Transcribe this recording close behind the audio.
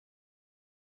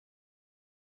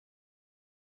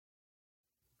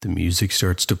The music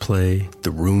starts to play, the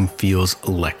room feels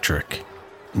electric,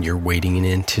 and you're waiting in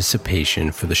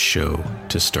anticipation for the show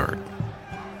to start.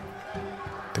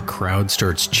 The crowd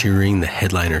starts cheering the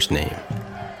headliner's name.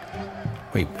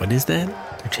 Wait, what is that?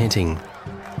 They're chanting,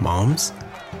 "Moms?"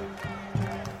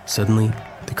 Suddenly,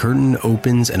 the curtain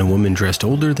opens and a woman dressed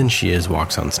older than she is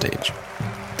walks on stage.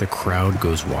 The crowd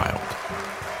goes wild.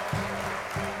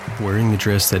 Wearing the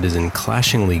dress that is in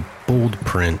clashingly bold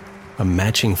print, a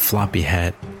matching floppy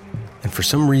hat, and for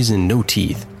some reason no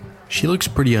teeth, she looks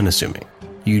pretty unassuming.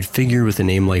 You'd figure with a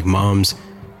name like Moms,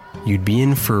 you'd be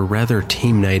in for a rather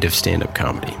tame night of stand-up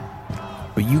comedy.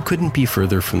 But you couldn't be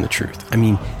further from the truth. I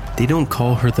mean, they don't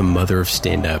call her the mother of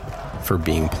stand-up for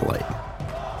being polite.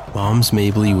 Moms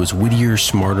Mabley was wittier,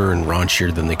 smarter, and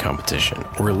raunchier than the competition,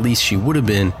 or at least she would have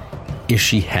been if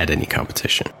she had any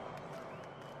competition.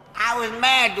 I was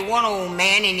married to one old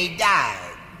man and he died.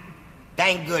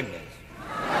 Thank goodness.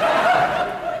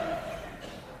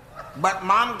 But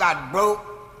Mom got broke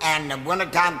and the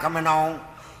wintertime coming on,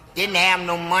 didn't have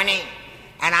no money,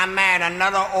 and I married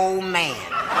another old man.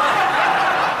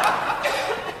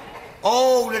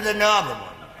 Older than the other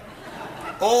one.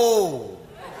 Old.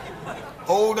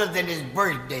 Older than his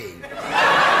birthday.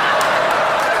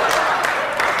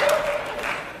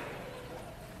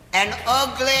 And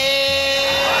ugly.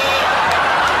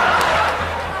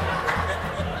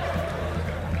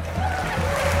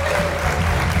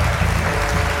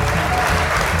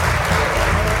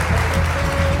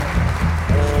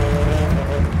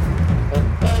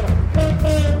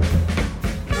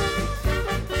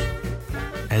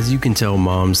 As you can tell,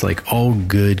 Moms, like all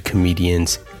good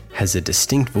comedians, has a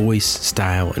distinct voice,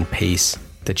 style, and pace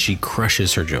that she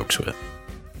crushes her jokes with.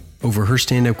 Over her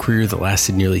stand-up career that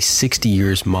lasted nearly 60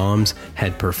 years, Moms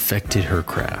had perfected her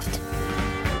craft.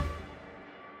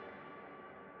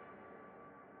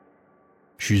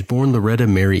 She was born Loretta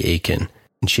Mary Aiken,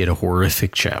 and she had a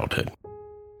horrific childhood.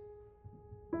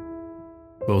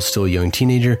 While still a young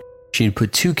teenager, she had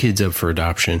put 2 kids up for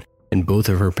adoption, and both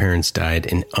of her parents died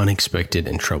in unexpected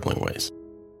and troubling ways.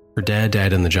 Her dad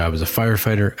died on the job as a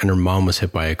firefighter, and her mom was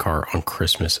hit by a car on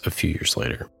Christmas a few years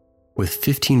later. With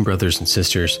 15 brothers and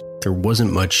sisters, there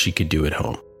wasn't much she could do at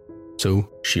home, so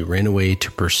she ran away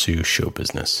to pursue show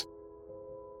business.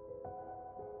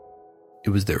 It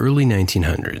was the early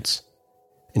 1900s,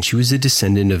 and she was a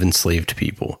descendant of enslaved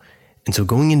people, and so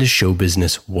going into show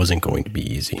business wasn't going to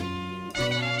be easy.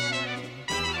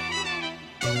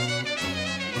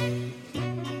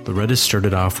 Loretta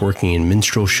started off working in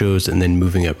minstrel shows and then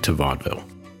moving up to vaudeville.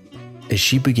 As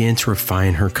she began to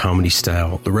refine her comedy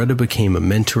style, Loretta became a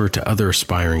mentor to other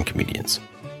aspiring comedians,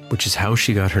 which is how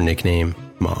she got her nickname,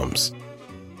 Moms.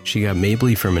 She got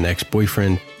Mabley from an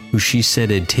ex-boyfriend who she said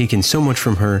had taken so much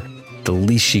from her, the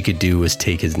least she could do was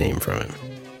take his name from him.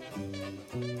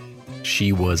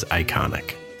 She was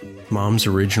iconic. Moms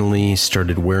originally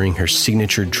started wearing her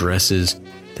signature dresses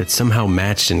that somehow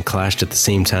matched and clashed at the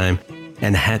same time,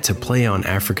 and had to play on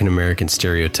African American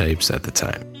stereotypes at the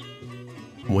time.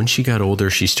 Once she got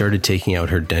older, she started taking out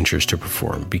her dentures to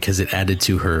perform because it added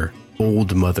to her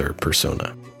old mother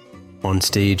persona. On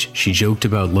stage, she joked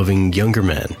about loving younger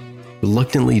men,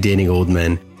 reluctantly dating old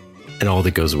men, and all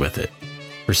that goes with it.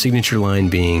 Her signature line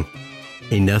being,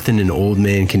 "Ain't nothing an old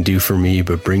man can do for me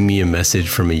but bring me a message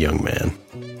from a young man."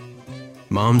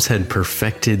 Moms had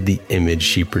perfected the image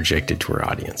she projected to her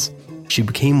audience. She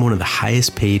became one of the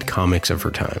highest paid comics of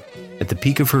her time. At the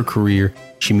peak of her career,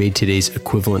 she made today's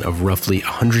equivalent of roughly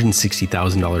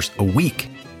 $160,000 a week.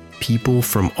 People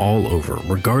from all over,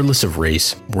 regardless of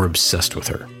race, were obsessed with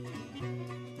her.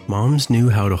 Moms knew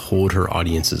how to hold her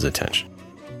audience's attention,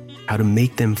 how to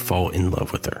make them fall in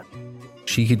love with her.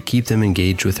 She could keep them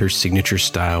engaged with her signature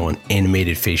style and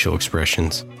animated facial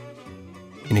expressions.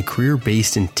 In a career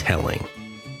based in telling,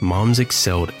 Moms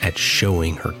excelled at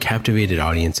showing her captivated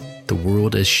audience the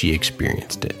world as she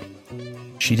experienced it.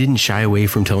 She didn't shy away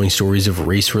from telling stories of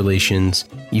race relations,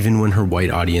 even when her white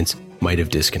audience might have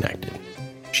disconnected.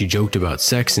 She joked about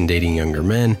sex and dating younger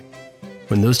men,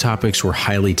 when those topics were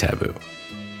highly taboo,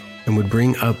 and would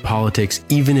bring up politics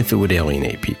even if it would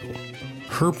alienate people.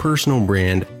 Her personal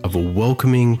brand of a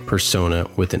welcoming persona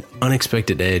with an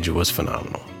unexpected edge was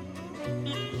phenomenal.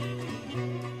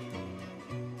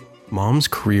 Mom's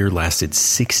career lasted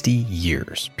 60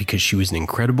 years because she was an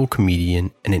incredible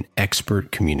comedian and an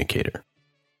expert communicator.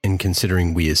 And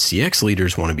considering we as CX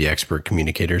leaders want to be expert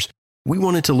communicators, we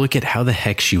wanted to look at how the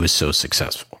heck she was so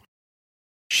successful.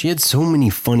 She had so many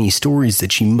funny stories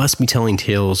that she must be telling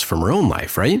tales from her own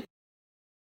life, right?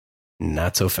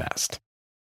 Not so fast.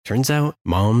 Turns out,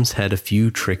 Moms had a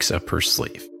few tricks up her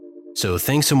sleeve. So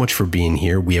thanks so much for being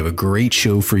here. We have a great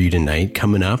show for you tonight.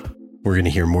 Coming up, we're going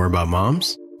to hear more about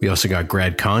moms. We also got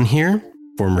Grad Conn here,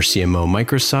 former CMO of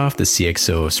Microsoft, the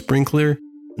CXO of Sprinklr,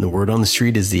 and the word on the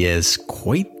street is he has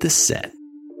quite the set.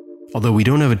 Although we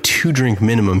don't have a 2-drink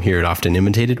minimum here at Often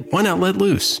Imitated, why not let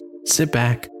loose? Sit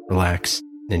back, relax,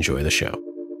 and enjoy the show.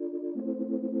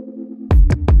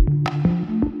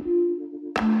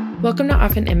 Welcome to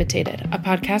Often Imitated, a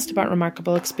podcast about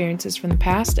remarkable experiences from the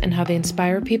past and how they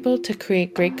inspire people to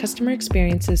create great customer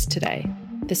experiences today.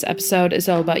 This episode is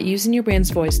all about using your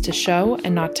brand's voice to show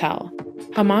and not tell.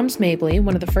 How Moms Mabley,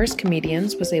 one of the first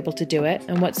comedians, was able to do it,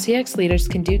 and what CX leaders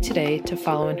can do today to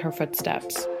follow in her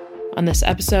footsteps. On this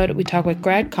episode, we talk with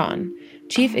Grad Conn,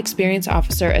 Chief Experience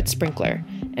Officer at Sprinklr,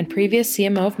 and previous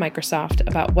CMO of Microsoft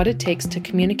about what it takes to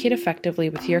communicate effectively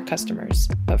with your customers.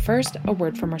 But first, a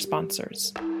word from our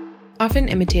sponsors. Often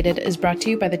Imitated is brought to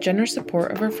you by the generous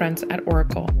support of our friends at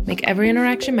Oracle. Make every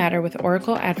interaction matter with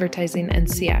Oracle Advertising and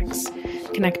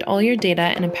CX. Connect all your data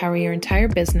and empower your entire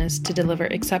business to deliver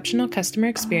exceptional customer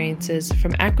experiences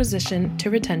from acquisition to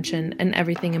retention and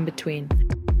everything in between.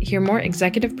 Hear more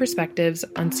executive perspectives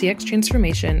on CX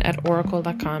transformation at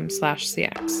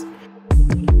oracle.com/CX.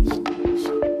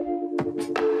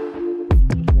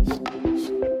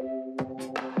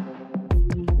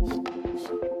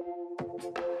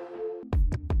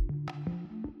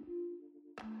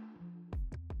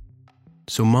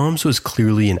 So Moms was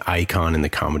clearly an icon in the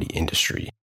comedy industry,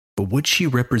 but what she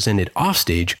represented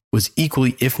offstage was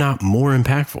equally, if not more,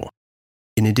 impactful.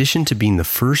 In addition to being the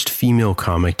first female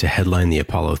comic to headline the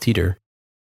Apollo Theater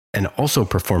and also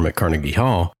perform at Carnegie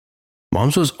Hall,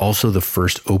 Moms was also the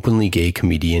first openly gay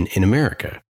comedian in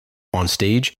America. On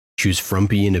stage, she was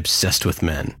frumpy and obsessed with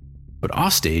men, but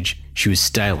offstage, she was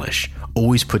stylish,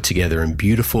 always put together in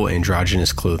beautiful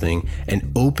androgynous clothing and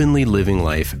openly living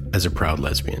life as a proud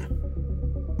lesbian.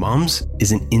 Moms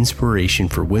is an inspiration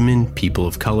for women, people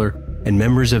of color, and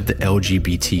members of the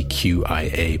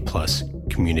LGBTQIA+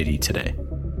 community today.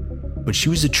 But she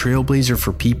was a trailblazer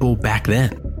for people back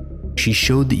then. She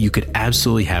showed that you could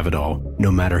absolutely have it all, no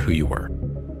matter who you were.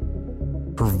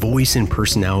 Her voice and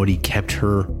personality kept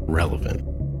her relevant,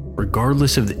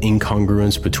 regardless of the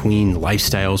incongruence between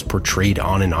lifestyles portrayed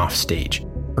on and off stage.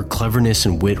 Her cleverness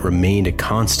and wit remained a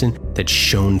constant that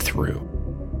shone through.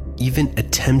 Even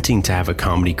attempting to have a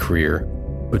comedy career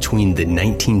between the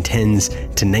 1910s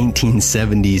to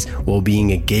 1970s while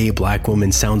being a gay black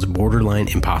woman sounds borderline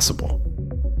impossible.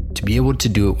 To be able to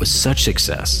do it with such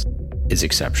success is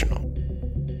exceptional.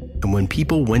 And when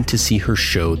people went to see her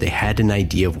show, they had an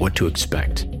idea of what to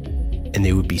expect, and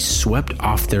they would be swept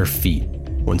off their feet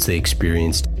once they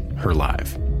experienced her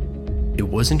live. It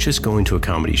wasn't just going to a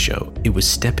comedy show, it was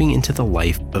stepping into the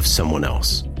life of someone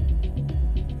else.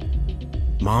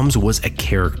 Moms was a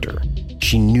character.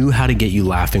 She knew how to get you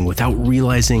laughing without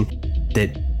realizing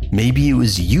that maybe it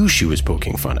was you she was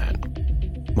poking fun at.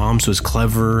 Moms was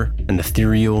clever and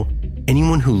ethereal.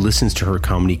 Anyone who listens to her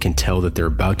comedy can tell that they're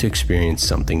about to experience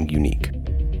something unique.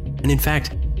 And in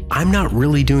fact, I'm not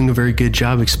really doing a very good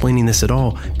job explaining this at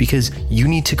all because you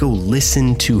need to go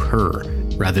listen to her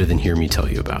rather than hear me tell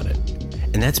you about it.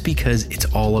 And that's because it's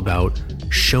all about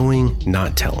showing,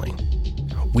 not telling.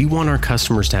 We want our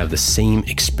customers to have the same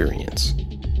experience.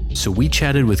 So we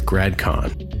chatted with Grad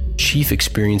Conn, Chief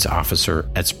Experience Officer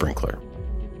at Sprinklr.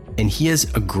 And he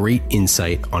has a great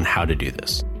insight on how to do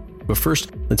this. But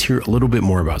first, let's hear a little bit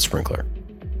more about Sprinklr.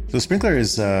 So Sprinklr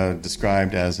is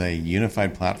described as a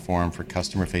unified platform for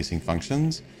customer-facing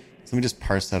functions. So let me just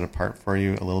parse that apart for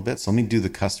you a little bit. So let me do the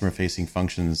customer-facing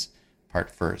functions part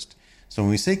first. So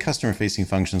when we say customer-facing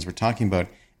functions, we're talking about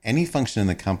any function in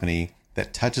the company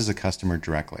that touches a customer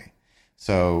directly.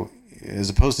 So as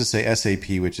opposed to say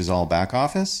SAP, which is all back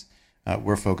office,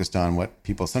 we're focused on what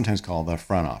people sometimes call the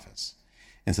front office.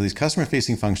 And so these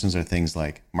customer-facing functions are things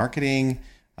like marketing,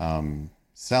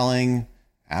 selling,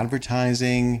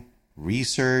 advertising,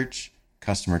 research,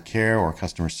 customer care or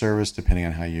customer service, depending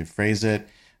on how you phrase it,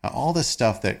 all the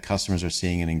stuff that customers are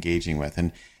seeing and engaging with.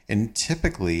 And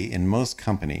typically in most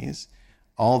companies,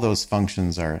 all those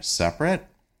functions are separate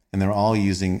and they're all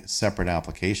using separate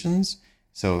applications.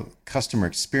 So customer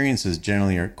experiences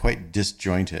generally are quite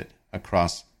disjointed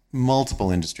across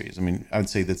multiple industries. I mean, I would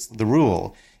say that's the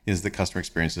rule is that customer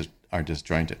experiences are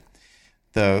disjointed.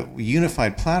 The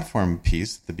unified platform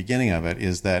piece, the beginning of it,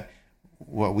 is that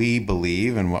what we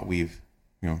believe and what we've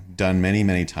done many,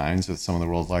 many times with some of the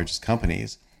world's largest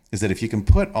companies is that if you can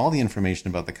put all the information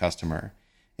about the customer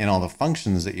and all the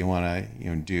functions that you want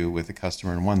to do with the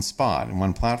customer in one spot, in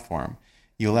one platform,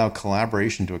 you allow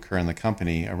collaboration to occur in the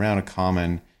company around a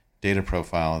common data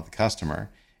profile of the customer.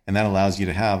 And that allows you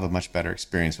to have a much better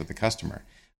experience with the customer.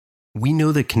 We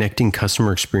know that connecting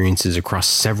customer experiences across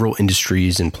several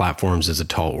industries and platforms is a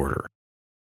tall order.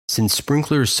 Since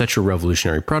Sprinklr is such a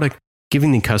revolutionary product,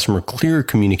 giving the customer clearer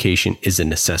communication is a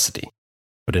necessity.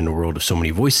 But in a world of so many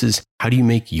voices, how do you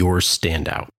make yours stand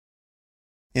out?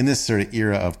 In this sort of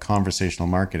era of conversational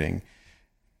marketing,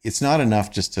 it's not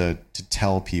enough just to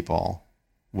tell people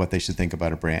what they should think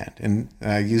about a brand. And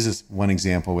I use this one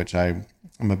example, which I'm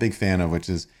a big fan of, which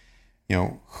is,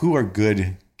 who are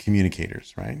good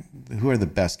communicators, right? Who are the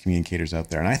best communicators out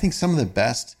there? And I think some of the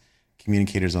best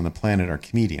communicators on the planet are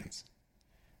comedians.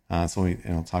 I'll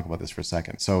talk about this for a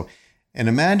second. And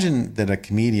imagine that a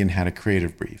comedian had a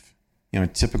creative brief. A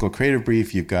typical creative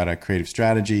brief, you've got a creative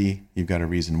strategy, you've got a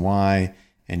reason why,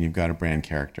 and you've got a brand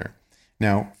character.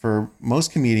 Now, for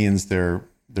most comedians, their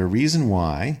reason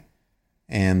why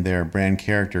and their brand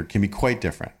character can be quite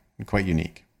different and quite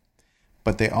unique.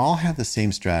 But they all have the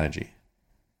same strategy.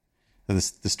 So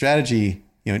the strategy,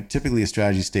 typically a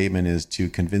strategy statement is to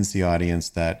convince the audience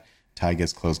that tie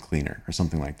gets clothes cleaner or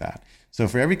something like that. So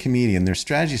for every comedian, their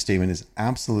strategy statement is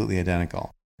absolutely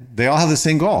identical. They all have the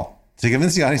same goal, to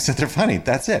convince the audience that they're funny.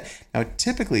 That's it. Now,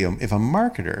 typically, if a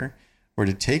marketer were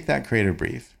to take that creative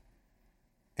brief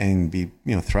and be,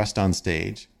 thrust on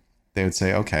stage, they would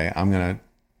say, okay, I'm going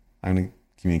to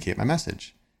communicate my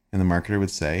message. And the marketer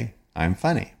would say, I'm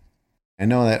funny. I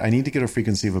know that I need to get a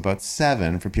frequency of about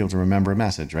 7 for people to remember a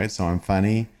message, right? So I'm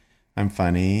funny.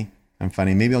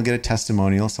 Maybe I'll get a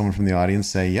testimonial. Someone from the audience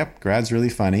say, yep, Grad's really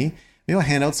funny. Maybe I'll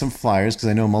hand out some flyers because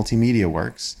I know multimedia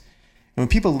works. And when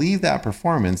people leave that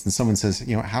performance and someone says,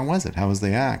 how was it? How was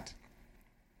the act?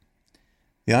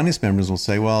 The audience members will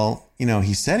say, well,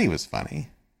 he said he was funny.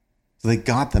 So they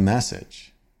got the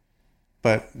message.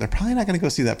 But they're probably not going to go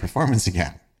see that performance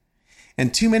again.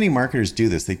 And too many marketers do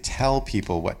this. They tell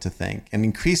people what to think. And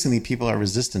increasingly, people are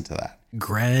resistant to that.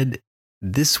 Grad,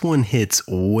 this one hits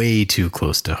way too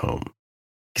close to home.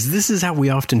 Because this is how we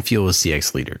often feel as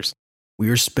CX leaders. We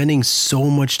are spending so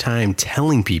much time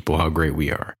telling people how great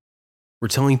we are. We're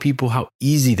telling people how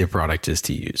easy the product is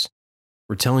to use.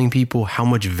 We're telling people how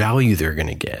much value they're going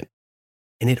to get.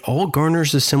 And it all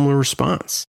garners a similar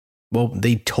response. Well,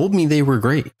 they told me they were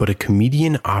great, but a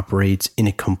comedian operates in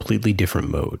a completely different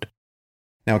mode.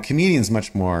 Now, a comedian's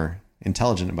much more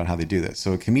intelligent about how they do this.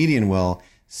 So a comedian will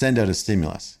send out a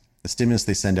stimulus. The stimulus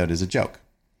they send out is a joke.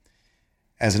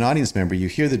 As an audience member, you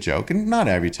hear the joke, and not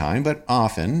every time, but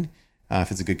often,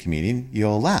 if it's a good comedian,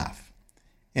 you'll laugh.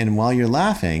 And while you're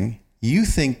laughing, you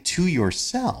think to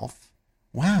yourself,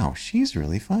 wow, she's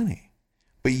really funny.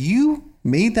 But you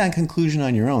made that conclusion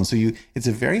on your own. So it's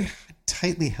a very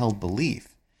tightly held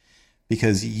belief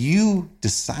because you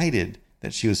decided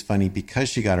that she was funny because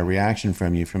she got a reaction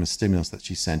from you from a stimulus that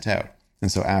she sent out.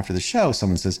 And so after the show,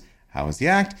 someone says, how was the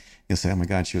act? You'll say, oh my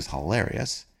God, she was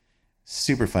hilarious.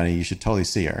 Super funny. You should totally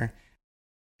see her.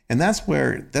 And that's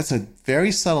a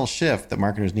very subtle shift that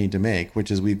marketers need to make,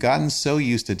 which is we've gotten so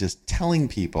used to just telling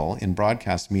people in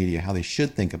broadcast media how they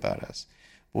should think about us.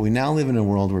 But we now live in a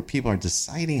world where people are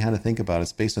deciding how to think about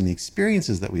us based on the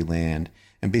experiences that we land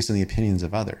and based on the opinions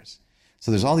of others.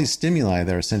 So there's all these stimuli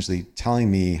that are essentially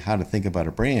telling me how to think about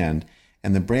a brand,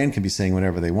 and the brand can be saying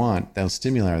whatever they want. Those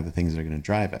stimuli are the things that are going to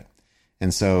drive it.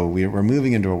 And so we're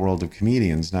moving into a world of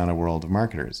comedians, not a world of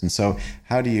marketers. And so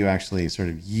how do you actually sort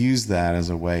of use that as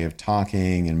a way of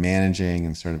talking and managing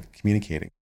and sort of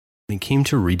communicating? When it came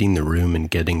to reading the room and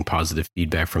getting positive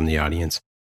feedback from the audience,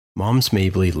 Moms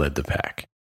Mabley led the pack.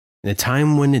 In a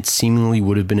time when it seemingly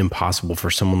would have been impossible for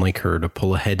someone like her to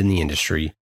pull ahead in the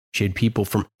industry, she had people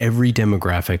from every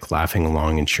demographic laughing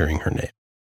along and cheering her name.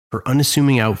 Her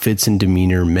unassuming outfits and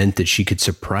demeanor meant that she could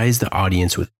surprise the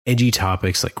audience with edgy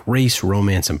topics like race,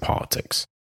 romance, and politics.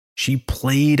 She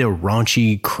played a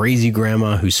raunchy, crazy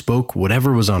grandma who spoke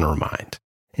whatever was on her mind.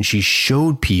 And she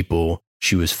showed people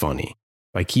she was funny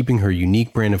by keeping her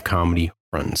unique brand of comedy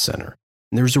front and center.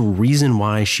 And there's a reason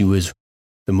why she was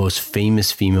the most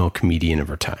famous female comedian of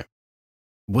her time.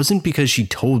 It wasn't because she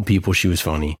told people she was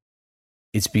funny.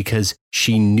 It's because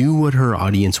she knew what her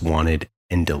audience wanted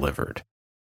and delivered.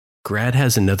 Grad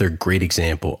has another great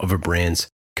example of a brand's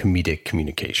comedic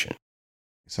communication.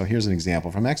 So here's an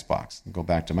example from Xbox. We'll go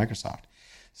back to Microsoft.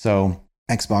 So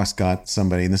Xbox got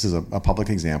somebody, and this is a public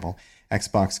example.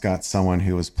 Xbox got someone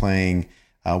who was playing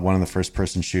one of the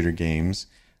first-person shooter games,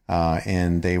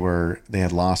 and they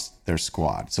had lost their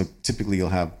squad. So typically you'll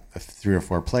have 3 or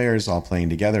 4 players all playing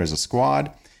together as a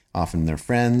squad. Often they're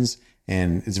friends,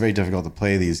 and it's very difficult to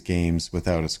play these games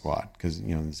without a squad because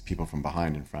there's people from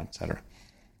behind, in front, etc.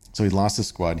 So he lost his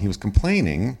squad. He was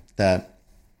complaining that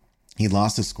he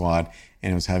lost his squad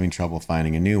and was having trouble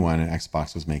finding a new one, and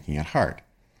Xbox was making it hard.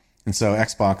 And so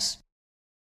Xbox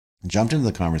jumped into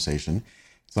the conversation.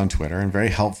 It's on Twitter and very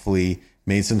helpfully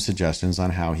made some suggestions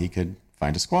on how he could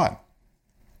find a squad.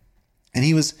 And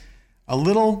he was a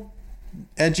little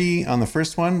edgy on the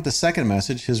first one. The second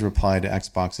message, his reply to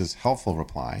Xbox's helpful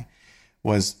reply,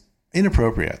 was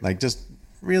inappropriate. Like just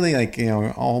really like,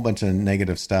 a whole bunch of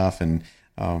negative stuff and,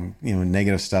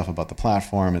 negative stuff about the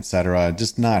platform, etc.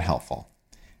 Just not helpful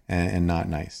and not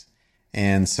nice.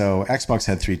 And so Xbox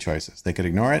had three choices. They could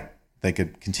ignore it, they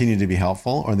could continue to be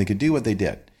helpful, or they could do what they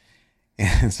did.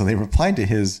 And so they replied to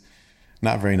his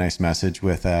not very nice message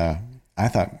with, I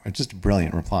thought, just a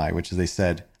brilliant reply, which is they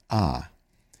said,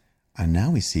 and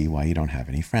now we see why you don't have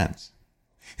any friends.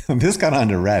 This got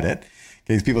onto Reddit.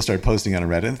 Okay, people started posting on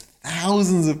Reddit.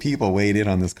 Thousands of people weighed in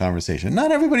on this conversation.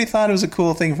 Not everybody thought it was a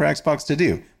cool thing for Xbox to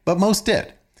do, but most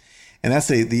did. And that's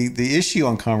the issue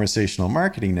on conversational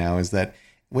marketing now, is that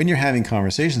when you're having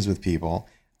conversations with people,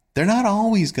 they're not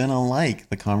always going to like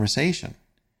the conversation.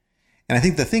 And I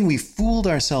think the thing we fooled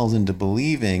ourselves into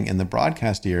believing in the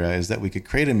broadcast era is that we could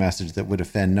create a message that would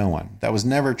offend no one. That was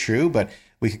never true, but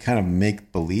we could kind of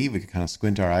make believe, we could kind of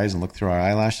squint our eyes and look through our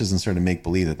eyelashes and sort of make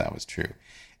believe that that was true.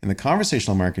 In the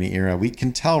conversational marketing era, we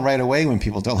can tell right away when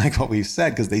people don't like what we've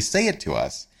said because they say it to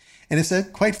us. And it's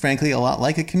quite frankly a lot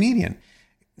like a comedian.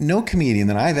 No comedian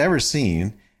that I've ever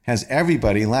seen has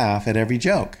everybody laugh at every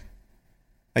joke.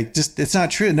 It's not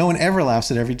true. No one ever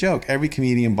laughs at every joke. Every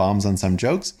comedian bombs on some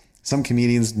jokes. Some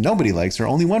comedians nobody likes or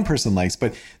only one person likes,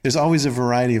 but there's always a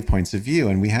variety of points of view.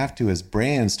 And we have to, as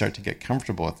brands, start to get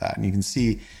comfortable with that. And you can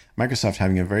see Microsoft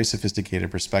having a very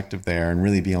sophisticated perspective there and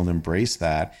really be able to embrace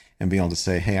that and be able to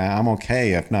say, hey, I'm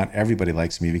okay if not everybody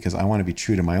likes me because I want to be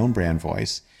true to my own brand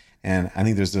voice. And I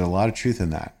think there's a lot of truth in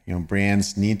that.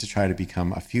 Brands need to try to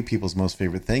become a few people's most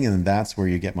favorite thing, and that's where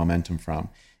you get momentum from.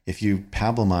 If you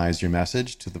pablamize your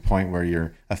message to the point where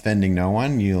you're offending no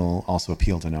one, you'll also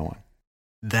appeal to no one.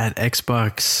 That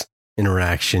Xbox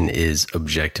interaction is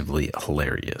objectively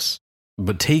hilarious.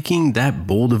 But taking that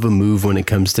bold of a move when it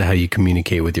comes to how you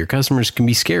communicate with your customers can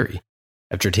be scary.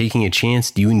 After taking a chance,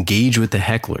 do you engage with the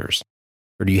hecklers?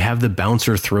 Or do you have the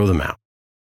bouncer throw them out?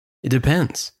 It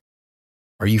depends.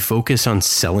 Are you focused on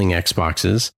selling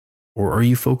Xboxes? Or are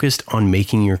you focused on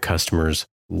making your customers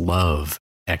love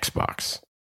Xbox?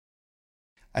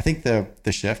 I think the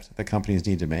shift that companies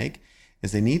need to make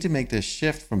is they need to make this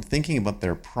shift from thinking about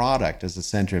their product as the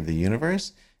center of the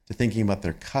universe to thinking about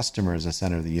their customer as the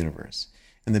center of the universe.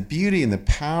 And the beauty and the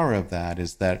power of that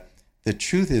is that the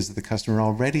truth is that the customer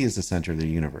already is the center of the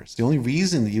universe. The only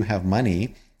reason that you have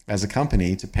money as a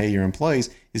company to pay your employees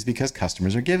is because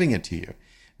customers are giving it to you.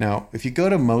 Now, if you go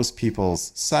to most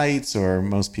people's sites or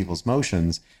most people's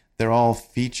motions, they're all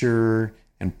feature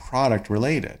and product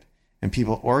related. And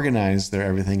people organize their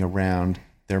everything around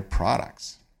their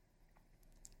products.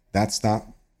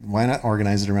 Why not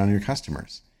organize it around your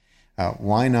customers?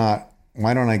 Why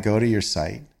don't I go to your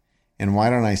site and why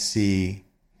don't I see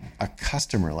a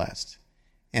customer list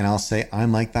and I'll say,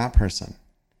 I'm like that person,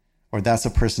 or that's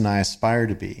a person I aspire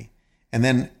to be. And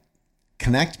then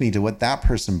connect me to what that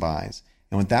person buys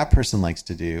and what that person likes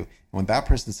to do and what that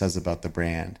person says about the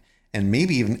brand, and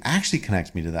maybe even actually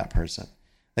connect me to that person.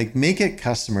 Like make it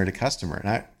customer to customer.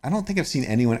 And I don't think I've seen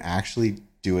anyone actually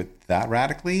do it that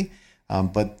radically.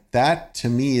 But that to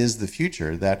me is the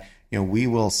future, that we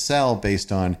will sell based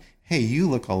on, hey, you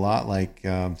look a lot like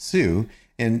Sue,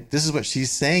 and this is what she's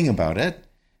saying about it.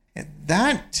 And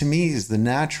that to me is the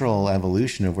natural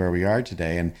evolution of where we are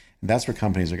today, and that's where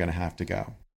companies are going to have to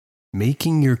go.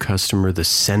 Making your customer the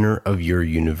center of your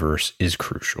universe is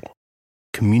crucial.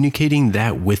 Communicating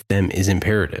that with them is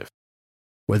imperative.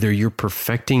 Whether you're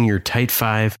perfecting your Tight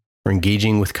 5 or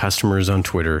engaging with customers on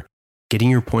Twitter, getting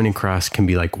your point across can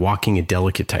be like walking a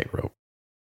delicate tightrope.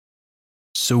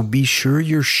 So be sure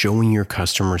you're showing your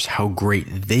customers how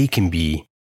great they can be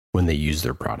when they use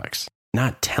their products,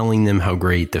 not telling them how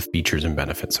great the features and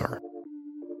benefits are.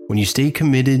 When you stay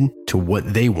committed to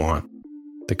what they want,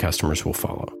 the customers will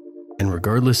follow. And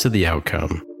regardless of the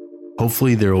outcome,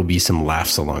 hopefully there will be some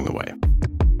laughs along the way.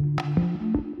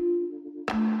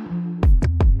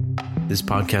 This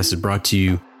podcast is brought to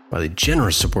you by the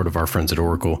generous support of our friends at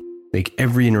Oracle. Make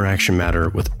every interaction matter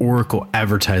with Oracle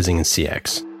Advertising and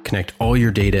CX. Connect all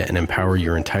your data and empower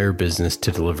your entire business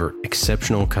to deliver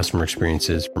exceptional customer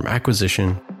experiences from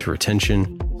acquisition to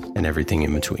retention and everything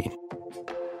in between.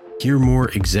 Hear more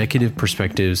executive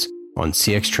perspectives on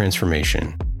CX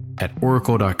transformation at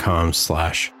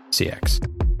oracle.com/CX.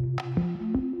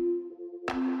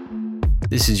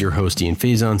 This is your host, Ian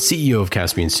Faison, CEO of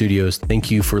Caspian Studios. Thank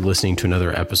you for listening to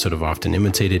another episode of Often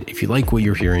Imitated. If you like what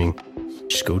you're hearing,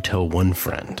 just go tell one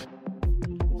friend.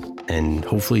 And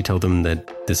hopefully tell them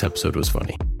that this episode was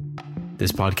funny.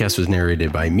 This podcast was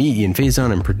narrated by me, Ian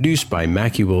Faison, and produced by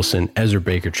Mackie Wilson, Ezra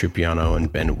Baker Tripiano,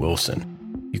 and Ben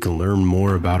Wilson. You can learn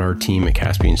more about our team at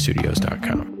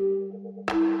CaspianStudios.com.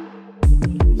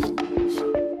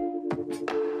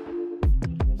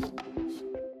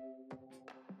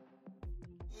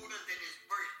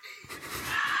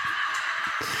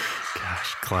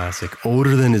 Gosh, classic.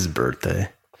 Older than his birthday.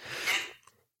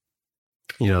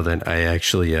 You know, that I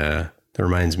actually, that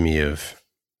reminds me of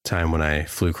time when I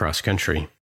flew cross country.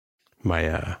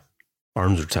 My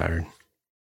arms were tired.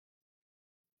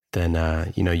 Then,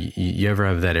 you ever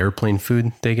have that airplane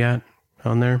food they got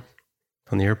on there,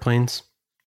 on the airplanes?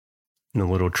 And the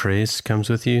little trays comes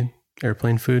with you,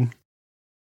 airplane food.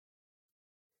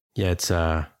 Yeah, it's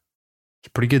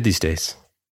pretty good these days.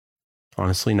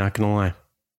 Honestly, not gonna lie.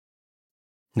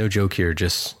 No joke here,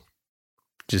 just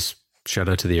shout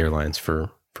out to the airlines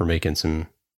for making some,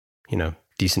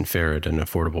 decent fare at an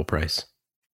affordable price.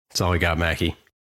 That's all I got, Mackie.